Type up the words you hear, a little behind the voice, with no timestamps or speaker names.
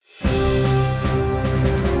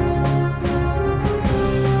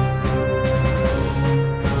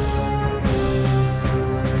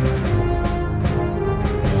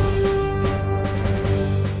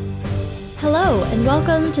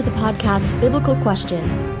Welcome to the podcast Biblical Question.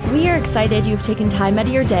 We are excited you've taken time out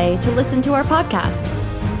of your day to listen to our podcast.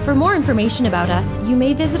 For more information about us, you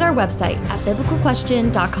may visit our website at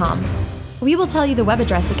biblicalquestion.com. We will tell you the web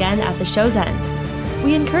address again at the show's end.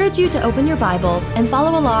 We encourage you to open your Bible and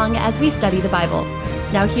follow along as we study the Bible.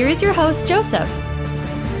 Now here is your host, Joseph.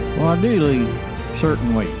 Well, Lee,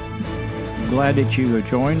 certainly glad that you have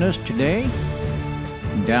joined us today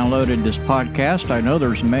and downloaded this podcast. I know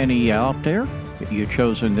there's many out there, but you've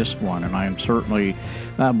chosen this one, and I am certainly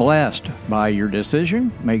blessed by your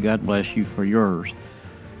decision. May God bless you for yours.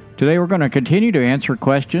 Today we're going to continue to answer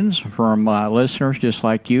questions from listeners just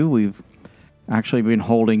like you. We've actually been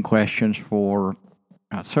holding questions for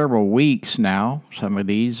several weeks now, some of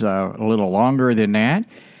these a little longer than that.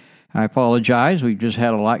 I apologize. We've just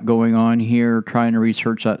had a lot going on here trying to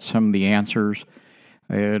research out some of the answers.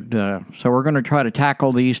 And so we're going to try to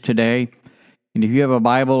tackle these today. And if you have a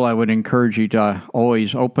Bible, I would encourage you to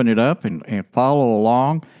always open it up and follow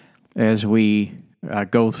along as we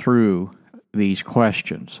go through these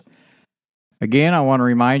questions. Again, I want to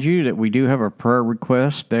remind you that we do have a prayer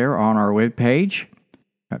request there on our webpage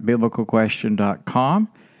at biblicalquestion.com.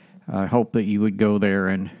 I hope that you would go there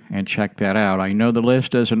and check that out. I know the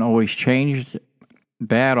list doesn't always change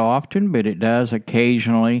that often, but it does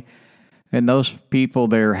occasionally. And those people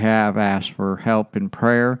there have asked for help in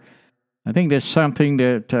prayer. I think that's something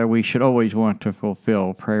that we should always want to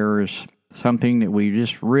fulfill. Prayer is something that we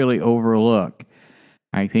just really overlook,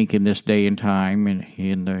 I think, in this day and time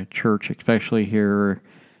in the church, especially here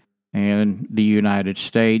in the United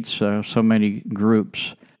States. So many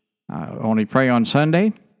groups only pray on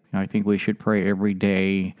Sunday. I think we should pray every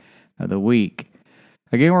day of the week.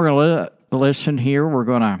 Again, we're going to listen here. We're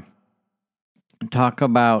going to talk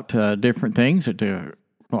about different things that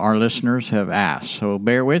our listeners have asked. So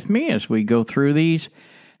bear with me as we go through these.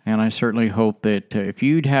 And I certainly hope that if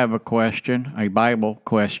you'd have a question, a Bible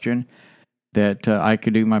question, that I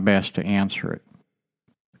could do my best to answer it.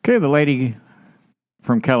 Okay, the lady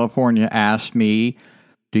from California asked me,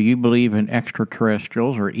 do you believe in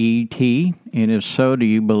extraterrestrials or ET? And if so, do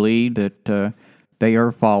you believe that they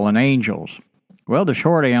are fallen angels? Well, the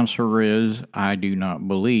short answer is I do not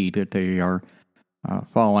believe that they are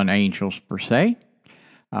fallen angels per se.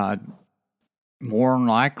 More than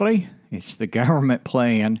likely, it's the government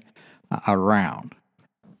playing around.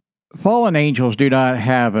 Fallen angels do not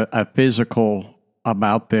have a physical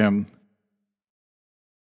about them.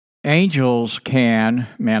 Angels can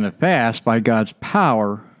manifest by God's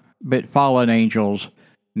power, but fallen angels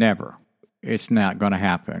never. It's not going to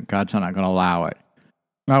happen. God's not going to allow it.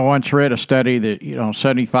 I once read a study that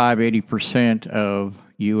 75-80% of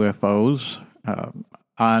UFOs,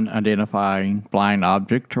 unidentified flying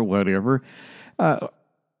object or whatever,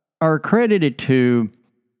 are credited to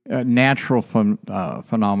natural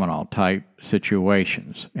phenomenal type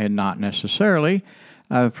situations, and not necessarily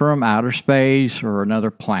from outer space or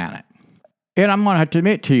another planet. And I'm going to have to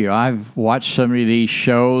admit to you, I've watched some of these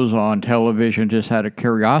shows on television just out of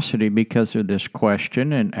curiosity because of this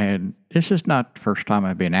question, and this is not the first time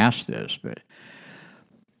I've been asked this, but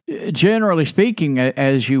generally speaking,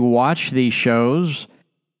 as you watch these shows,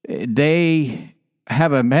 they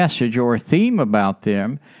have a message or a theme about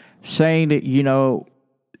them saying that,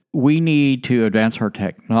 we need to advance our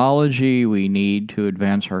technology, we need to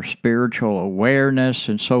advance our spiritual awareness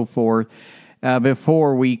and so forth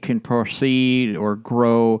before we can proceed or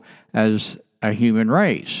grow as a human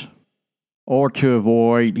race, or to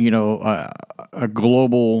avoid, a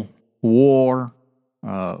global war,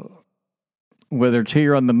 whether it's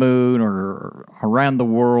here on the moon or around the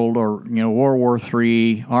world, or World War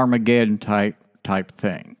III, Armageddon type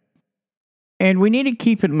thing. And we need to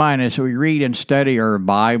keep in mind as we read and study our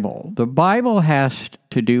Bible, the Bible has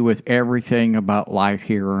to do with everything about life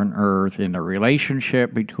here on earth and the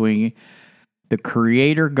relationship between the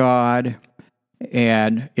Creator God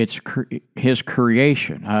and His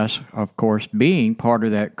creation, us, of course, being part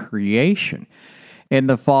of that creation. And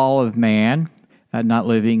the fall of man, not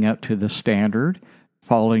living up to the standard,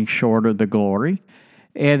 falling short of the glory,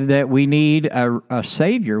 and that we need a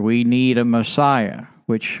Savior, we need a Messiah,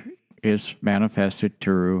 which is manifested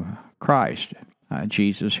through Christ,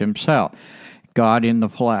 Jesus Himself, God in the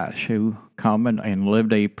flesh, who come and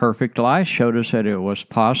lived a perfect life, showed us that it was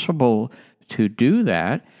possible to do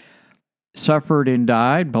that, suffered and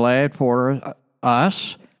died, bled for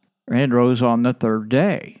us, and rose on the third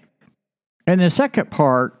day. And the second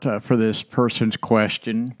part for this person's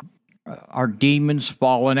question, are demons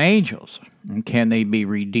fallen angels, and can they be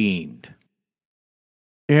redeemed?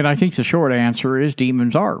 And I think the short answer is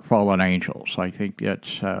demons are fallen angels. I think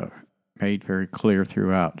that's made very clear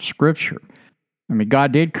throughout Scripture. I mean,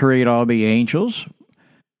 God did create all the angels,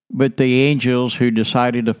 but the angels who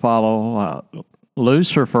decided to follow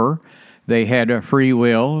Lucifer, they had a free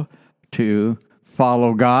will to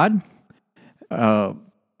follow God,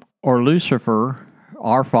 or Lucifer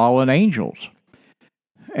are fallen angels.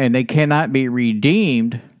 And they cannot be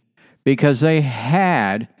redeemed because they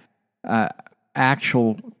had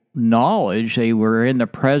actual knowledge. They were in the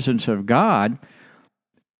presence of God,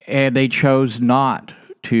 and they chose not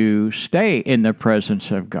to stay in the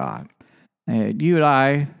presence of God. You and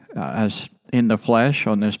I, as in the flesh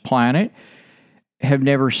on this planet, have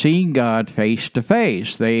never seen God face to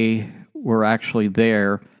face. They were actually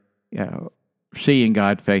there seeing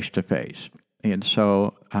God face to face. And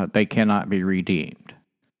so they cannot be redeemed.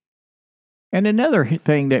 And another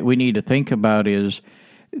thing that we need to think about is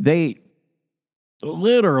they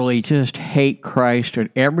literally just hate Christ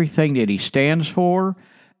and everything that he stands for.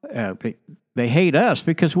 They hate us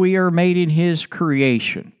because we are made in his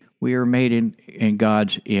creation. We are made in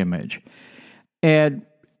God's image. And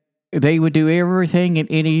they would do everything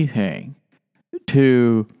and anything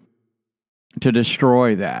to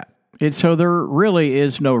destroy that. And so there really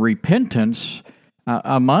is no repentance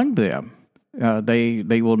among them.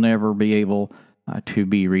 They will never be able to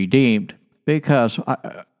be redeemed because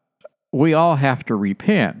we all have to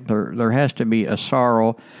repent. There has to be a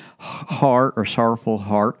sorrowful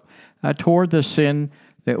heart toward the sin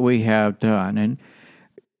that we have done. And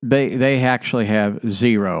they actually have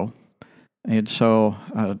zero. And so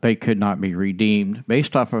they could not be redeemed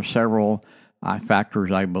based off of several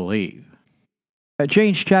factors, I believe.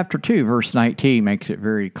 James chapter 2, verse 19 makes it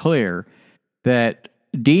very clear that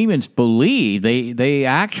demons believe, they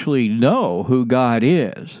actually know who God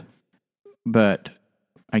is. But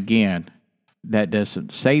again, that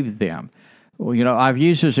doesn't save them. Well, I've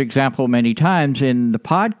used this example many times in the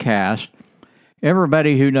podcast.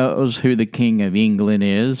 Everybody who knows who the King of England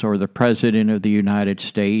is or the President of the United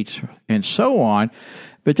States and so on,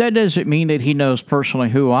 but that doesn't mean that he knows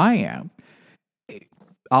personally who I am.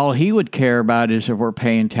 All he would care about is if we're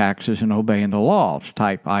paying taxes and obeying the laws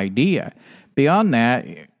type idea. Beyond that,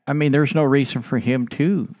 there's no reason for him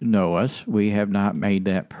to know us. We have not made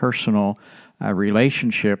that personal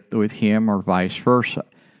relationship with him or vice versa.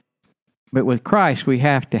 But with Christ, we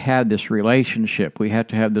have to have this relationship. We have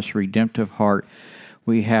to have this redemptive heart.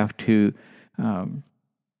 We have to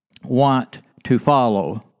want to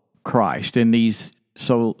follow Christ. And these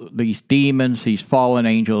demons, these fallen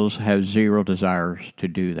angels, have zero desires to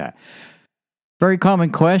do that. Very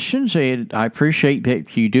common questions, and I appreciate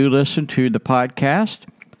that you do listen to the podcast.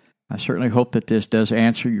 I certainly hope that this does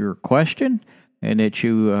answer your question and that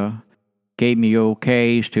you gave me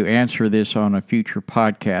okays to answer this on a future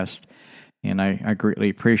podcast. And I greatly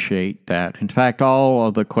appreciate that. In fact, all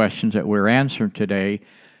of the questions that we're answering today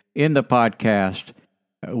in the podcast,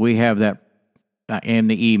 we have that in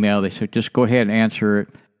the email. They said, just go ahead and answer it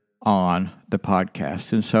on the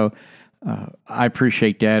podcast. And so I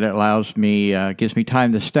appreciate that. It allows me, gives me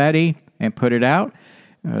time to study and put it out.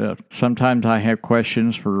 Sometimes I have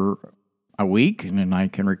questions for a week, and then I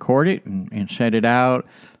can record it and send it out.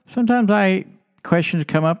 Sometimes questions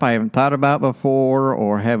come up I haven't thought about before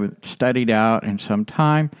or haven't studied out in some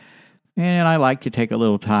time, and I like to take a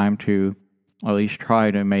little time to at least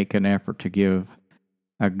try to make an effort to give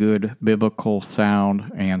a good biblical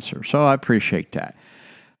sound answer. So I appreciate that.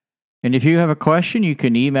 And if you have a question, you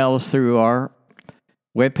can email us through our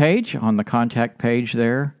webpage on the contact page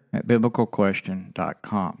there at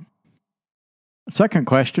biblicalquestion.com. Second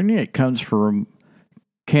question, it comes from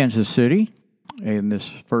Kansas City. And this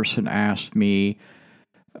person asked me,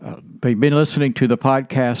 they've been listening to the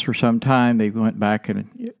podcast for some time. They went back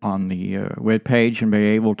on the webpage and been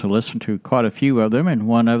able to listen to quite a few of them. And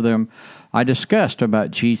one of them I discussed about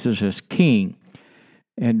Jesus as King.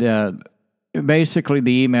 And basically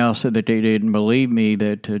the email said that they didn't believe me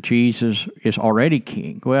that Jesus is already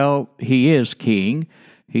King. Well, he is King.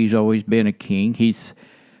 He's always been a king. He's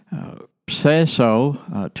says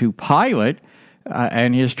so to Pilate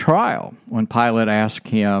and his trial, when Pilate asked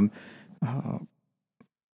him,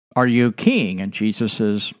 are you a king? And Jesus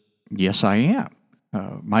says, yes, I am.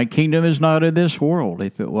 My kingdom is not of this world.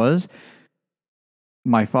 If it was,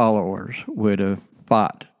 my followers would have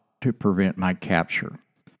fought to prevent my capture.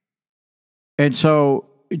 And so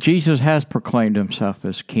Jesus has proclaimed himself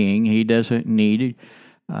as king. He doesn't need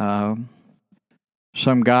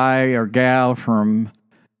some guy or gal from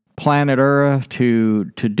planet Earth to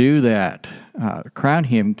do that. Crown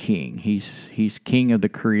him king. He's king of the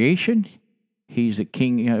creation. He's the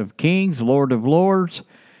King of kings, Lord of lords.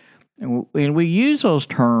 And we use those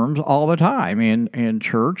terms all the time in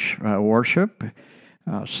church worship,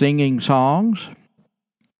 singing songs,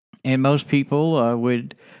 And most people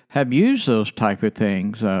would have used those type of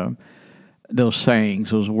things, those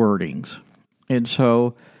sayings, those wordings. And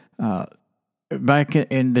so back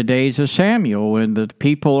in the days of Samuel, when the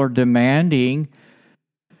people are demanding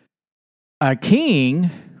a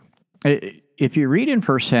king, if you read in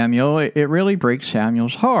 1 Samuel, it really breaks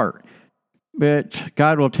Samuel's heart. But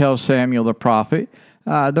God will tell Samuel the prophet,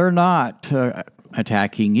 they're not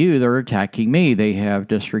attacking you, they're attacking me. They have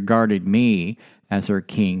disregarded me as their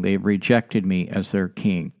king. They've rejected me as their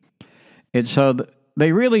king. And so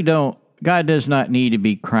they really don't, God does not need to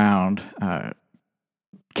be crowned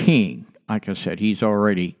king. Like I said, he's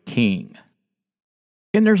already king.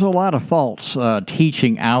 And there's a lot of false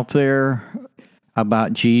teaching out there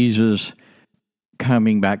about Jesus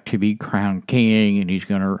coming back to be crowned king, and he's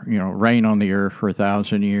going to, reign on the earth for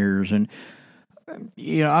 1,000 years. And,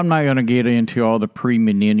 I'm not going to get into all the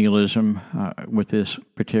premillennialism with this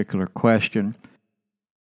particular question,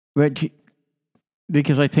 but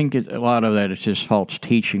because I think a lot of that is just false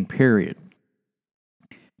teaching, period.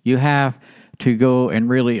 You have to go and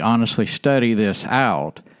really honestly study this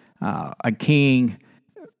out. A king,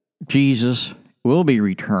 Jesus, will be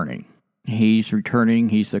returning. He's returning.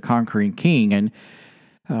 He's the conquering king, and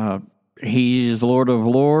he is the Lord of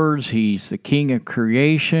Lords. He's the King of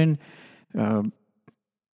creation.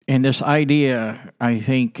 And this idea, I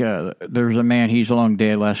think there's a man, he's long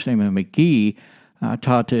dead, last name of McGee,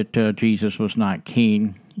 taught that Jesus was not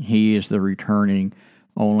king. He is the returning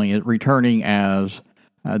as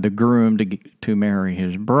the groom to marry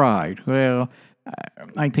his bride. Well,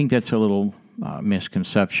 I think that's a little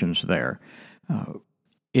misconceptions there.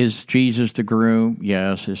 Is Jesus the groom?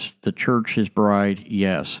 Yes. Is the church his bride?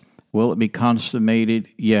 Yes. Will it be consummated?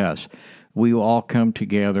 Yes. We will all come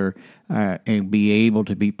together and be able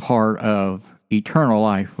to be part of eternal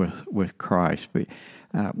life with Christ. But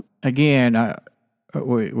again,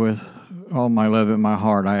 with all my love in my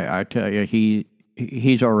heart, I tell you,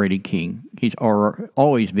 he's already king. He's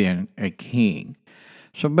always been a king.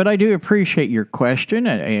 So, but I do appreciate your question,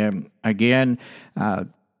 and again, I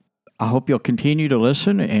hope you'll continue to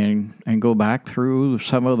listen and go back through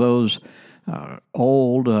some of those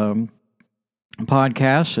old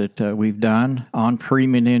podcasts that we've done on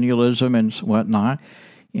premillennialism and whatnot.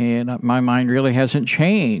 And my mind really hasn't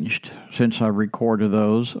changed since I recorded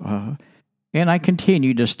those. And I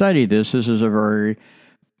continue to study this. This is a very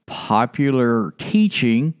popular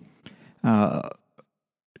teaching.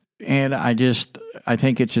 And I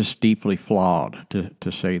think it's just deeply flawed,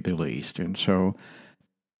 to say the least. And so,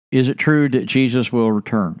 is it true that Jesus will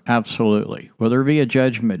return? Absolutely. Will there be a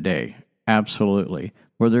judgment day? Absolutely.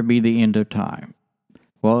 Will there be the end of time?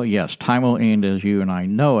 Well, yes, time will end as you and I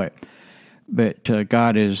know it. But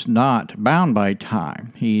God is not bound by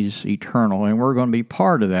time. He's eternal, and we're going to be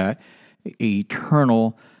part of that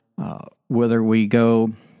eternal, whether we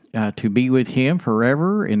go to be with Him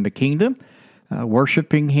forever in the kingdom,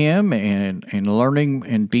 worshiping Him and learning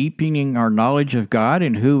and deepening our knowledge of God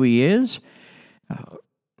and who He is,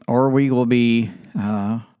 or we will be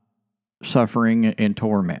suffering in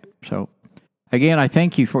torment. So, again, I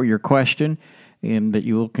thank you for your question and that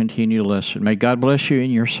you will continue to listen. May God bless you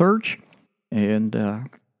in your search, and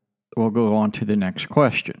we'll go on to the next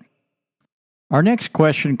question. Our next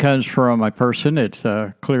question comes from a person that's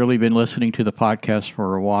clearly been listening to the podcast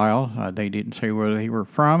for a while. They didn't say where they were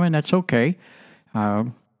from, and that's okay.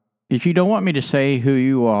 If you don't want me to say who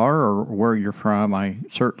you are or where you're from, I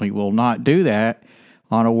certainly will not do that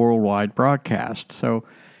on a worldwide broadcast. So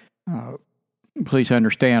please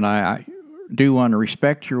understand, I do want to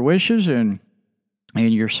respect your wishes, and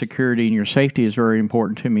your security and your safety is very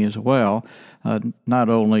important to me as well, not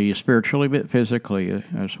only spiritually but physically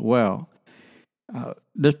as well.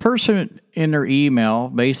 This person in their email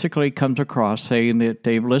basically comes across saying that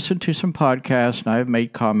they've listened to some podcasts, and I've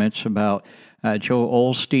made comments about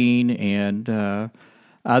Joel Osteen and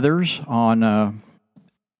others on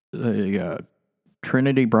the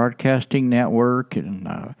Trinity Broadcasting Network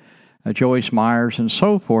and Joyce Myers and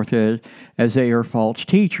so forth as they are false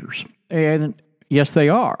teachers. And yes, they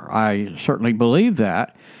are. I certainly believe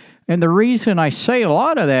that. And the reason I say a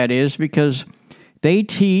lot of that is because they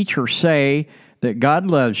teach or say that God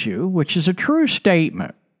loves you, which is a true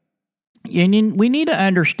statement. And we need to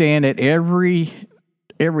understand that every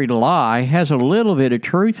lie has a little bit of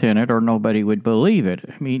truth in it, or nobody would believe it.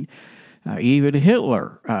 I mean, even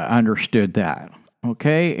Hitler understood that.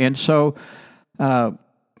 Okay? And so, but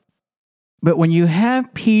when you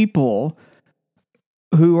have people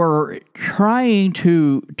who are trying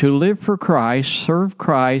to live for Christ, serve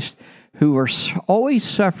Christ, who are always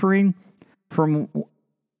suffering from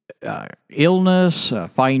illness,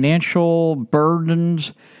 financial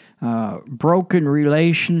burdens, broken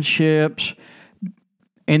relationships,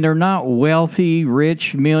 and they're not wealthy,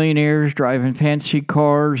 rich millionaires driving fancy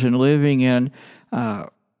cars and living in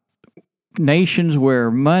nations where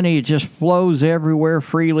money just flows everywhere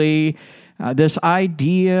freely. This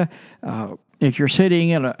idea, if you're sitting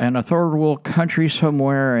in a third world country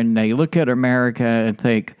somewhere and they look at America and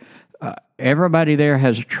think, everybody there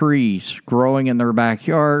has trees growing in their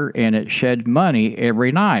backyard and it sheds money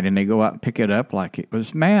every night, and they go out and pick it up like it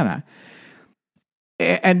was manna.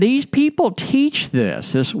 And these people teach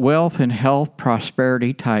this wealth and health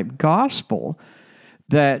prosperity type gospel,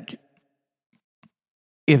 that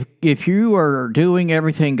if you are doing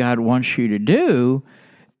everything God wants you to do,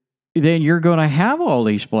 then you're going to have all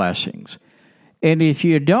these blessings. And if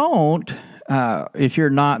you don't, if you're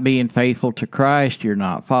not being faithful to Christ, you're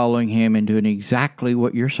not following Him and doing exactly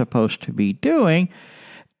what you're supposed to be doing,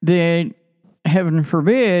 then heaven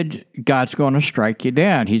forbid, God's going to strike you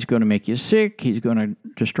down. He's going to make you sick. He's going to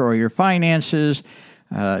destroy your finances.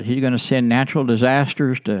 He's going to send natural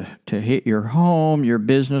disasters to hit your home, your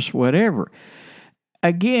business, whatever.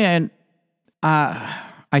 Again,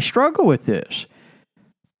 I struggle with this.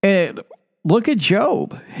 And look at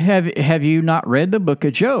Job. Have you not read the book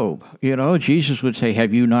of Job? You know, Jesus would say,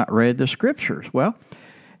 have you not read the scriptures? Well,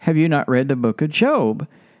 have you not read the book of Job?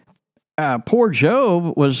 Poor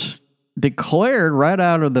Job was declared right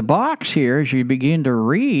out of the box here, as you begin to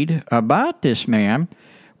read about this man,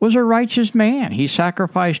 was a righteous man. He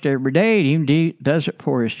sacrificed every day. He does it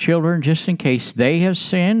for his children just in case they have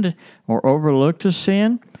sinned or overlooked a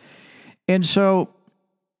sin. And so,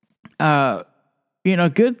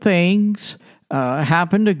 good things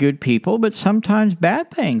happen to good people, but sometimes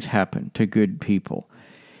bad things happen to good people.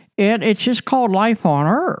 And it's just called life on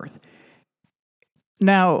earth.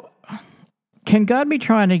 Now, can God be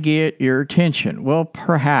trying to get your attention? Well,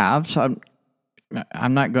 perhaps.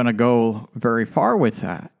 I'm not going to go very far with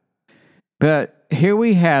that. But here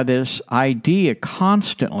we have this idea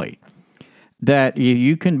constantly that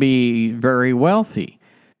you can be very wealthy.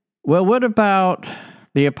 Well, what about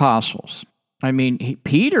the apostles? I mean,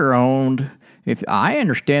 Peter owned, if I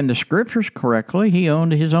understand the scriptures correctly, he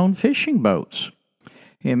owned his own fishing boats,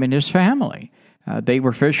 him and his family. They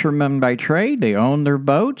were fishermen by trade. They owned their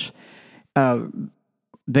boats.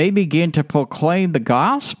 They begin to proclaim the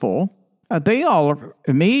gospel. They all,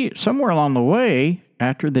 somewhere along the way,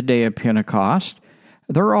 after the day of Pentecost,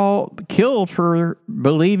 they're all killed for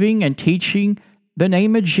believing and teaching the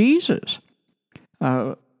name of Jesus.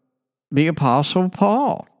 The Apostle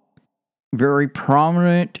Paul, very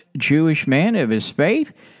prominent Jewish man of his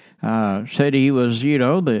faith, said he was,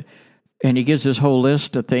 and he gives this whole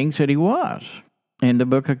list of things that he was in the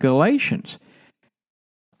book of Galatians.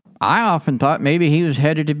 I often thought maybe he was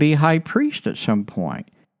headed to be high priest at some point.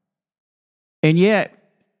 And yet,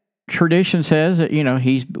 tradition says that,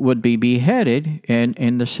 he would be beheaded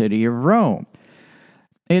in the city of Rome.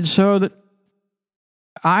 And so that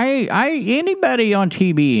anybody on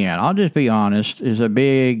TBN, I'll just be honest, is a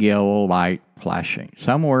big yellow light flashing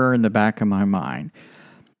somewhere in the back of my mind.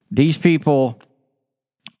 These people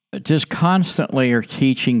just constantly are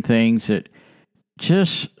teaching things that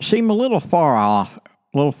just seem a little far off,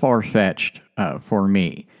 a little far-fetched for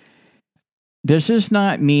me. Does this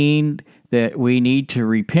not mean that we need to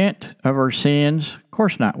repent of our sins? Of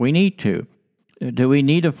course not. We need to. Do we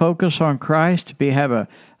need to focus on Christ to have a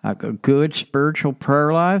good spiritual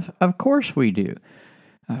prayer life? Of course we do.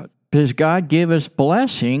 Does God give us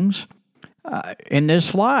blessings in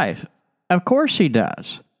this life? Of course He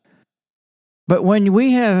does. But when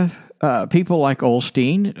we have people like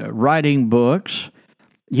Osteen writing books,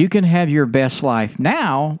 you can have your best life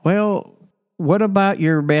now. Well, what about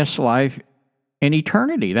your best life in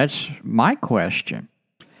eternity? That's my question.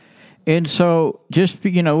 And so,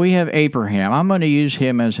 we have Abraham. I'm going to use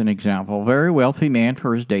him as an example. Very wealthy man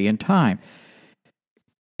for his day and time.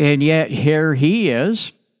 And yet, here he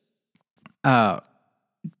is,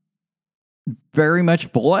 very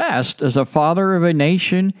much blessed as a father of a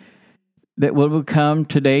nation that will become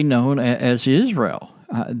today known as Israel,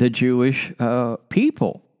 the Jewish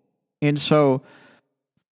people. And so,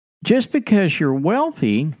 just because you're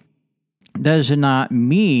wealthy does not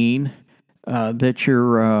mean that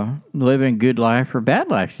you're living good life or bad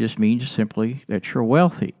life. It just means simply that you're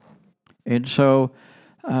wealthy. And so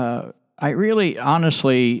I really,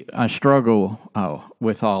 honestly, I struggle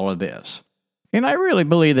with all of this. And I really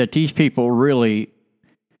believe that these people really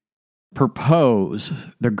propose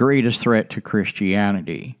the greatest threat to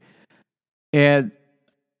Christianity. But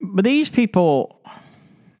these people,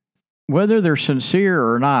 whether they're sincere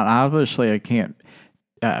or not, obviously I can't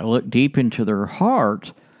look deep into their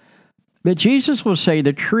hearts. But Jesus will say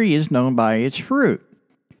the tree is known by its fruit.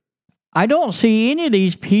 I don't see any of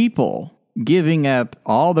these people giving up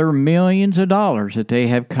all their millions of dollars that they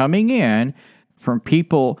have coming in from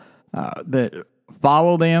people that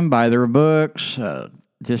follow them, buy their books,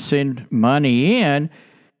 to send money in.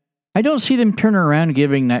 I don't see them turn around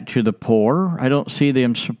giving that to the poor. I don't see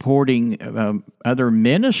them supporting other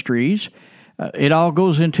ministries. It all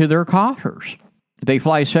goes into their coffers. They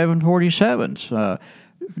fly 747s,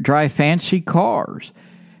 drive fancy cars.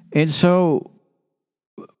 And so,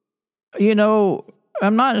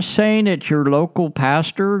 I'm not saying that your local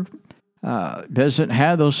pastor doesn't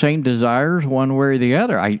have those same desires one way or the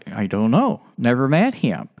other. I don't know. Never met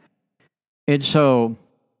him. And so,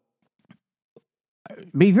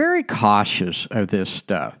 be very cautious of this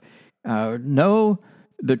stuff. Know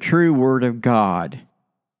the true Word of God.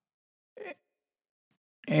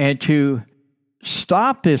 And to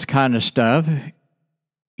stop this kind of stuff,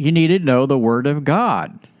 you need to know the Word of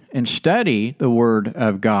God and study the Word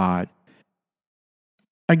of God.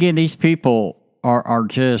 Again, these people are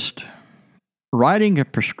just writing a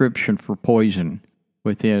prescription for poison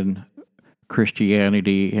within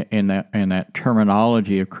Christianity and that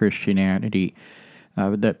terminology of Christianity,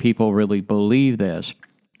 that people really believe this.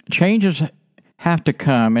 Changes have to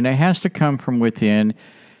come, and it has to come from within.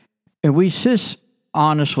 And we just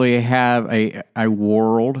honestly have a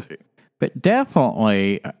world, but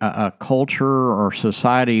definitely a culture or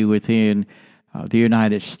society within the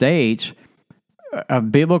United States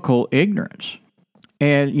of biblical ignorance.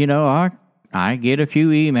 And, I get a few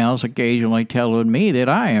emails occasionally telling me that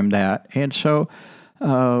I am that. And so,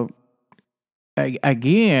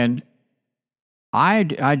 again, I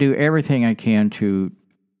do everything I can to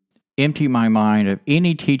empty my mind of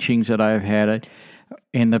any teachings that I've had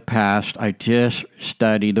in the past. I just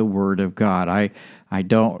study the Word of God. I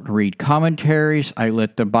don't read commentaries. I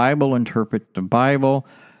let the Bible interpret the Bible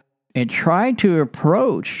and try to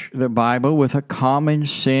approach the Bible with a common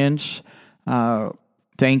sense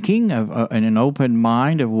thinking of and an open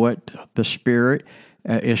mind of what the Spirit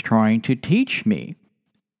is trying to teach me.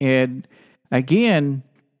 And again,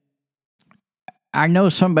 I know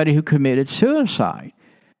somebody who committed suicide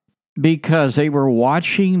because they were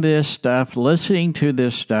watching this stuff, listening to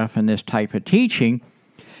this stuff and this type of teaching,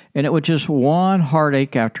 and it was just one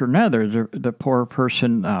heartache after another. The poor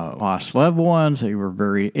person lost loved ones. They were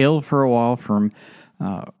very ill for a while from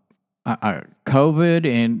COVID,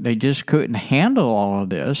 and they just couldn't handle all of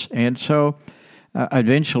this. And so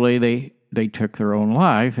eventually they took their own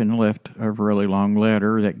life and left a really long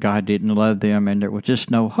letter that God didn't love them and there was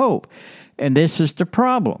just no hope. And this is the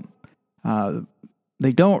problem.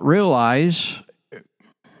 They don't realize,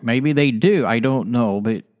 maybe they do, I don't know,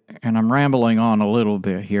 and I'm rambling on a little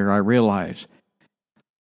bit here, I realize.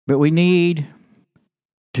 But we need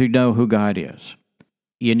to know who God is.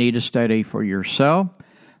 You need to study for yourself.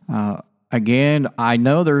 Again, I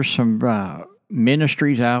know there's some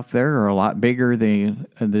ministries out there that are a lot bigger than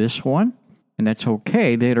this one, and that's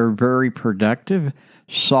okay, that are very productive,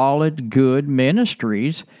 solid, good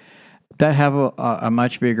ministries that have a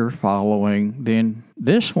much bigger following than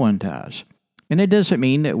this one does. And it doesn't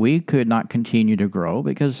mean that we could not continue to grow,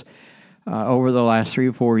 because over the last 3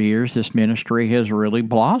 or 4 years, this ministry has really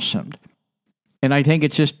blossomed. And I think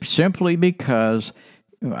it's just simply because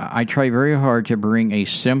I try very hard to bring a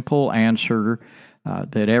simple answer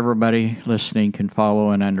that everybody listening can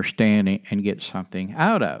follow and understand and get something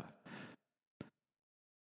out of.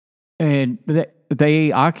 And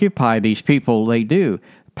they occupy, these people, they do,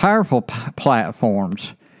 powerful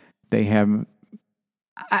platforms. They have,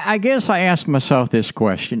 I guess I ask myself this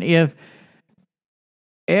question: if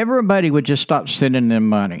everybody would just stop sending them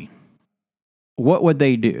money, what would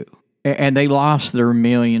they do? And they lost their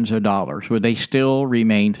millions of dollars. Would they still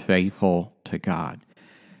remain faithful to God?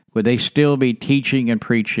 Would they still be teaching and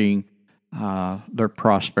preaching their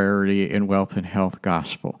prosperity and wealth and health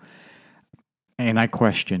gospel? And I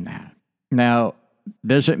question that. Now,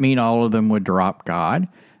 doesn't mean all of them would drop God,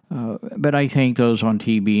 but I think those on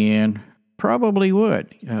TBN probably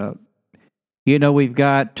would. We've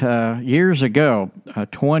got years ago,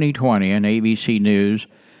 2020 on ABC News,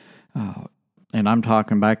 and I'm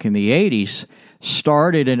talking back in the 80s,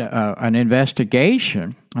 started an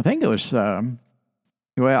investigation. I think it was,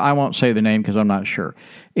 I won't say the name because I'm not sure.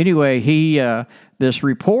 Anyway, this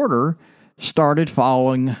reporter started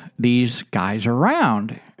following these guys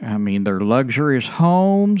around. I mean, their luxurious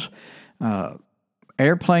homes,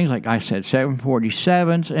 airplanes, like I said,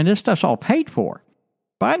 747s, and this stuff's all paid for.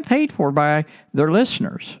 But paid for by their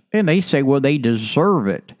listeners. And they say, well, they deserve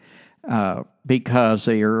it because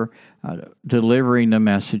they are delivering the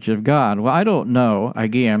message of God. Well, I don't know,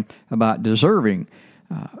 again, about deserving.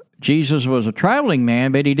 Jesus was a traveling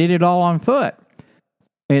man, but he did it all on foot.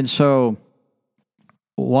 And so,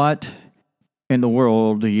 what in the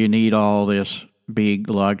world do you need all this big,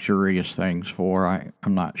 luxurious things for?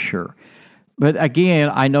 I'm not sure. But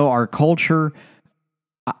again, I know our culture,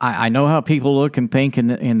 I know how people look and think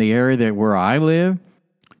in the area where I live.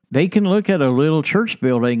 They can look at a little church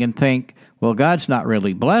building and think, well, God's not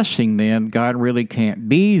really blessing them. God really can't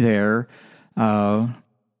be there. And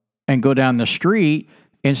go down the street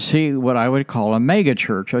and see what I would call a mega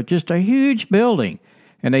church, or just a huge building.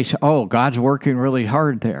 And they say, oh, God's working really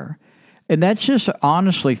hard there. And that's just,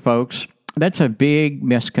 honestly, folks, that's a big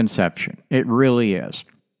misconception. It really is.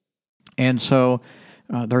 And so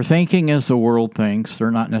they're thinking as the world thinks.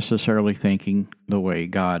 They're not necessarily thinking the way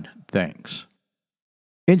God thinks.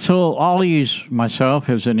 And so I'll use myself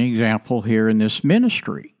as an example here in this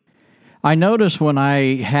ministry. I notice when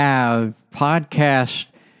I have podcasts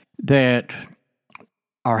that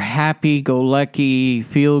are happy-go-lucky,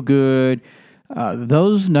 feel-good,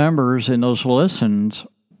 those numbers and those listens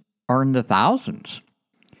are in the thousands.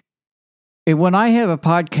 And when I have a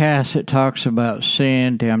podcast that talks about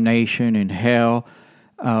sin, damnation, and hell,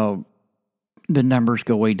 the numbers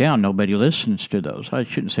go way down. Nobody listens to those. I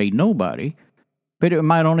shouldn't say nobody, but it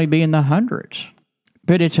might only be in the hundreds.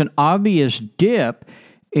 But it's an obvious dip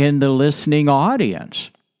in the listening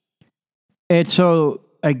audience. And so,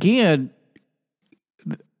 again,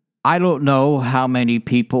 I don't know how many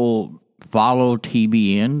people follow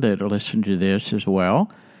TBN that listen to this as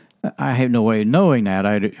well. I have no way of knowing that.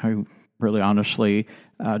 I really honestly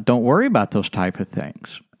don't worry about those type of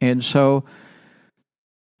things. And so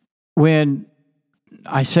when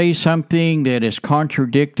I say something that is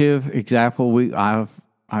contradictive, example,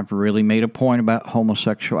 I've really made a point about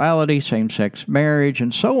homosexuality, same-sex marriage,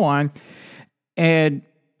 and so on. And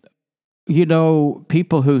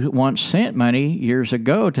people who once sent money years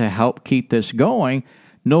ago to help keep this going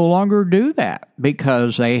no longer do that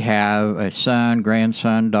because they have a son,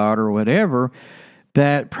 grandson, daughter, whatever,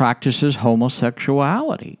 that practices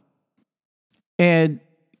homosexuality. And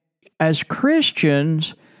as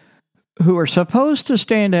Christians who are supposed to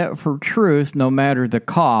stand up for truth no matter the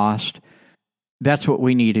cost, that's what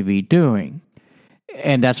we need to be doing.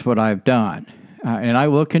 And that's what I've done. And I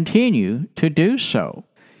will continue to do so.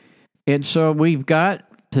 And so we've got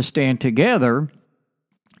to stand together.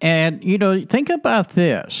 And, think about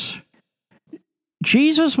this.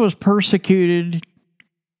 Jesus was persecuted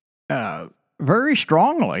very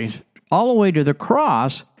strongly all the way to the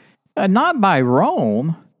cross, not by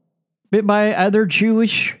Rome, but by other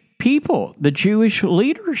Jewish people. The Jewish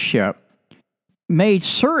leadership made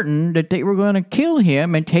certain that they were going to kill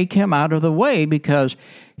him and take him out of the way because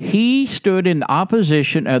he stood in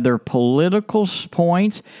opposition of their political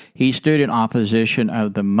points. He stood in opposition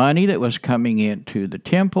of the money that was coming into the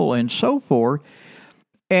temple and so forth.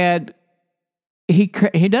 And he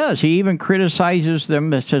does. He even criticizes them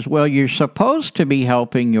that says, well, you're supposed to be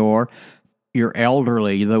helping your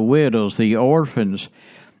elderly, the widows, the orphans.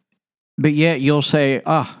 But yet you'll say,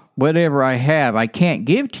 whatever I have, I can't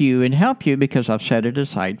give to you and help you because I've set it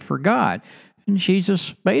aside for God. And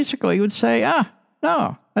Jesus basically would say,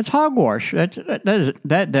 no, that's hogwash.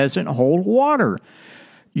 That doesn't hold water.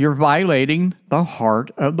 You're violating the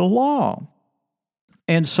heart of the law.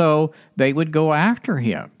 And so they would go after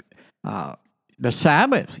him. The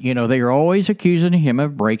Sabbath, they are always accusing him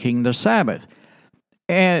of breaking the Sabbath.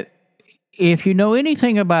 And if you know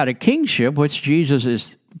anything about a kingship, which Jesus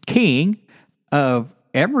is king of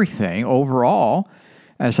everything overall,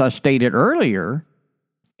 as I stated earlier,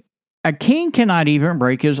 a king cannot even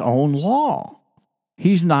break his own law.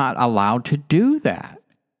 He's not allowed to do that.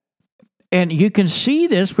 And you can see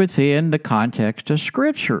this within the context of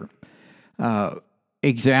Scripture.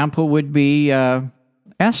 Example would be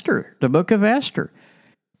Esther, the book of Esther.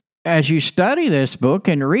 As you study this book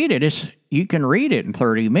and read it, you can read it in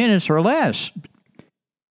 30 minutes or less.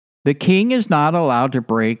 The king is not allowed to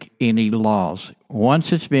break any laws.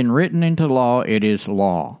 Once it's been written into law, it is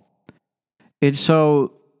law. And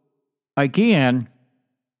so, again,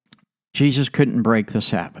 Jesus couldn't break the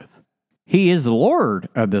Sabbath. He is the Lord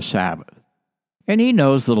of the Sabbath. And he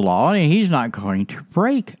knows the law, and he's not going to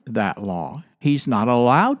break that law. He's not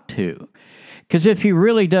allowed to. Because if he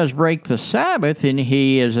really does break the Sabbath, then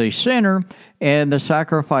he is a sinner, and the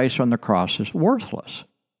sacrifice on the cross is worthless.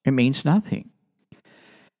 It means nothing.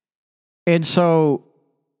 And so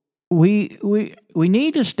we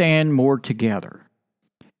need to stand more together.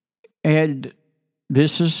 And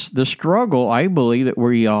this is the struggle, I believe, that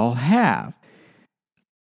we all have.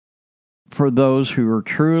 for those who are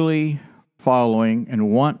truly following and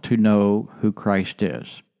want to know who Christ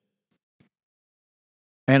is.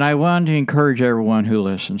 And I want to encourage everyone who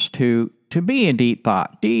listens to be in deep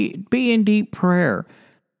thought, be in deep prayer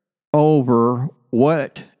over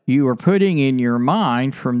what you are putting in your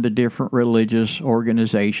mind from the different religious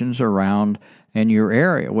organizations around in your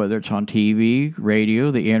area, whether it's on TV,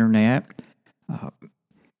 radio, the internet.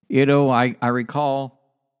 I recall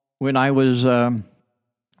when I was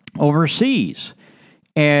overseas,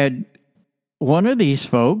 and one of these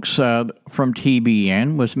folks from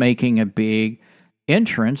TBN was making a big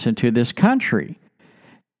entrance into this country.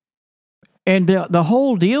 And the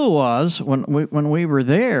whole deal was, when we were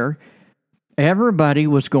there, everybody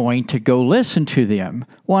was going to go listen to them.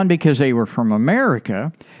 One, because they were from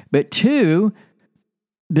America, but two,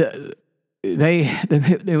 it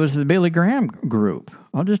was the Billy Graham group.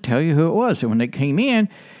 I'll just tell you who it was. And when they came in,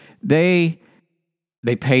 they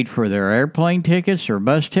paid for their airplane tickets or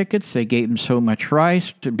bus tickets. They gave them so much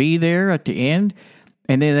rice to be there at the end,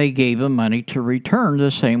 and then they gave them money to return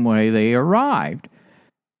the same way they arrived.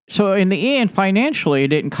 So in the end, financially, it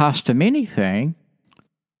didn't cost them anything.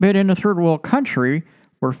 But in a third world country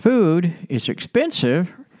where food is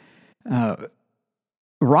expensive,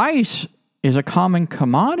 rice is a common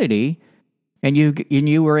commodity, and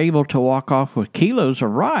you were able to walk off with kilos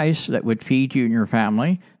of rice that would feed you and your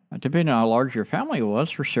family, depending on how large your family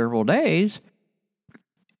was, for several days.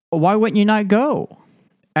 Why wouldn't you not go?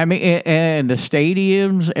 I mean, and the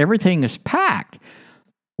stadiums, everything is packed.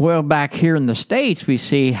 Well, back here in the States, we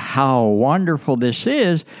see how wonderful this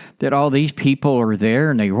is, that all these people are there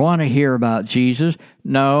and they want to hear about Jesus.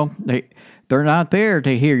 No, they're not there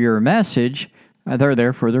to hear your message. They're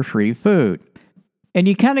there for their free food. And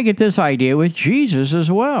you kind of get this idea with Jesus as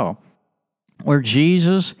well, where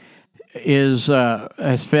Jesus has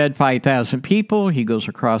fed 5,000 people. He goes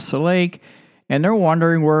across the lake, and they're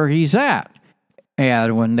wondering where he's at.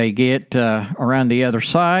 And when they get around the other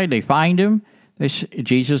side, they find him.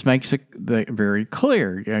 Jesus makes it very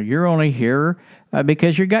clear. You're only here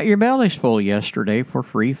because you got your bellies full yesterday for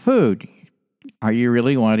free food. Are you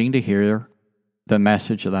really wanting to hear the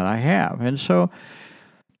message that I have? And so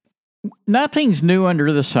nothing's new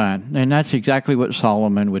under the sun. And that's exactly what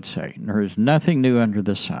Solomon would say. There is nothing new under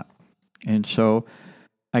the sun. And so,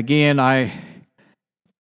 again, I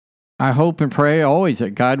hope and pray always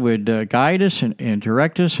that God would guide us and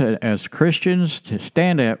direct us as Christians to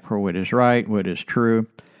stand up for what is right, what is true.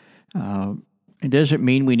 It doesn't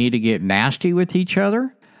mean we need to get nasty with each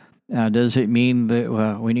other. Does it mean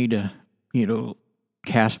that we need to,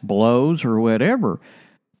 cast blows or whatever?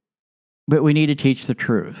 But we need to teach the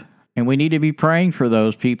truth. And we need to be praying for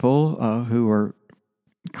those people who are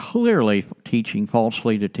clearly teaching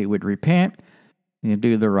falsely, that they would repent and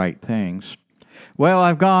do the right things. Well,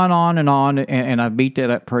 I've gone on, and I've beat that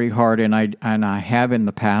up pretty hard, and I have in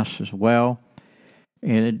the past as well.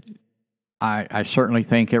 And I certainly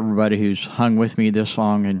thank everybody who's hung with me this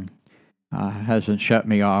long and hasn't shut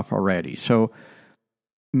me off already. So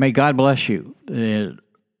may God bless you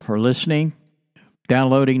for listening,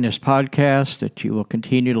 downloading this podcast, that you will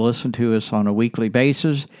continue to listen to us on a weekly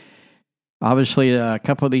basis. Obviously, a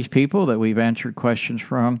couple of these people that we've answered questions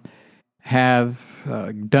from have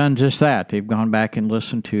done just that. They've gone back and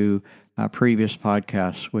listened to previous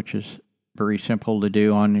podcasts, which is very simple to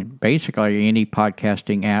do on basically any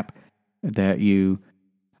podcasting app that you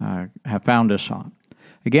have found us on.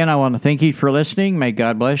 Again, I want to thank you for listening. May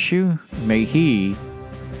God bless you. May He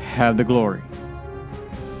have the glory.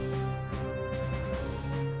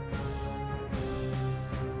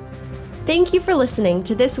 Thank you for listening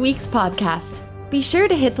to this week's podcast. Be sure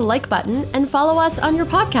to hit the like button and follow us on your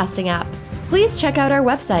podcasting app. Please check out our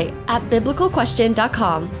website at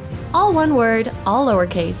biblicalquestion.com. All one word, all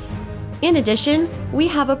lowercase. In addition, we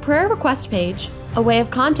have a prayer request page, a way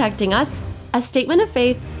of contacting us, a statement of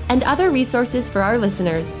faith, and other resources for our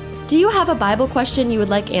listeners. Do you have a Bible question you would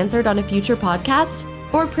like answered on a future podcast?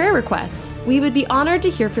 Or prayer request? We would be honored to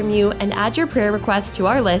hear from you and add your prayer request to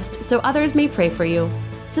our list so others may pray for you.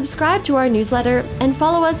 Subscribe to our newsletter and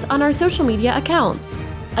follow us on our social media accounts.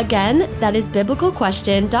 Again, that is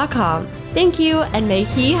biblicalquestion.com. Thank you, and may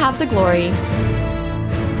He have the glory.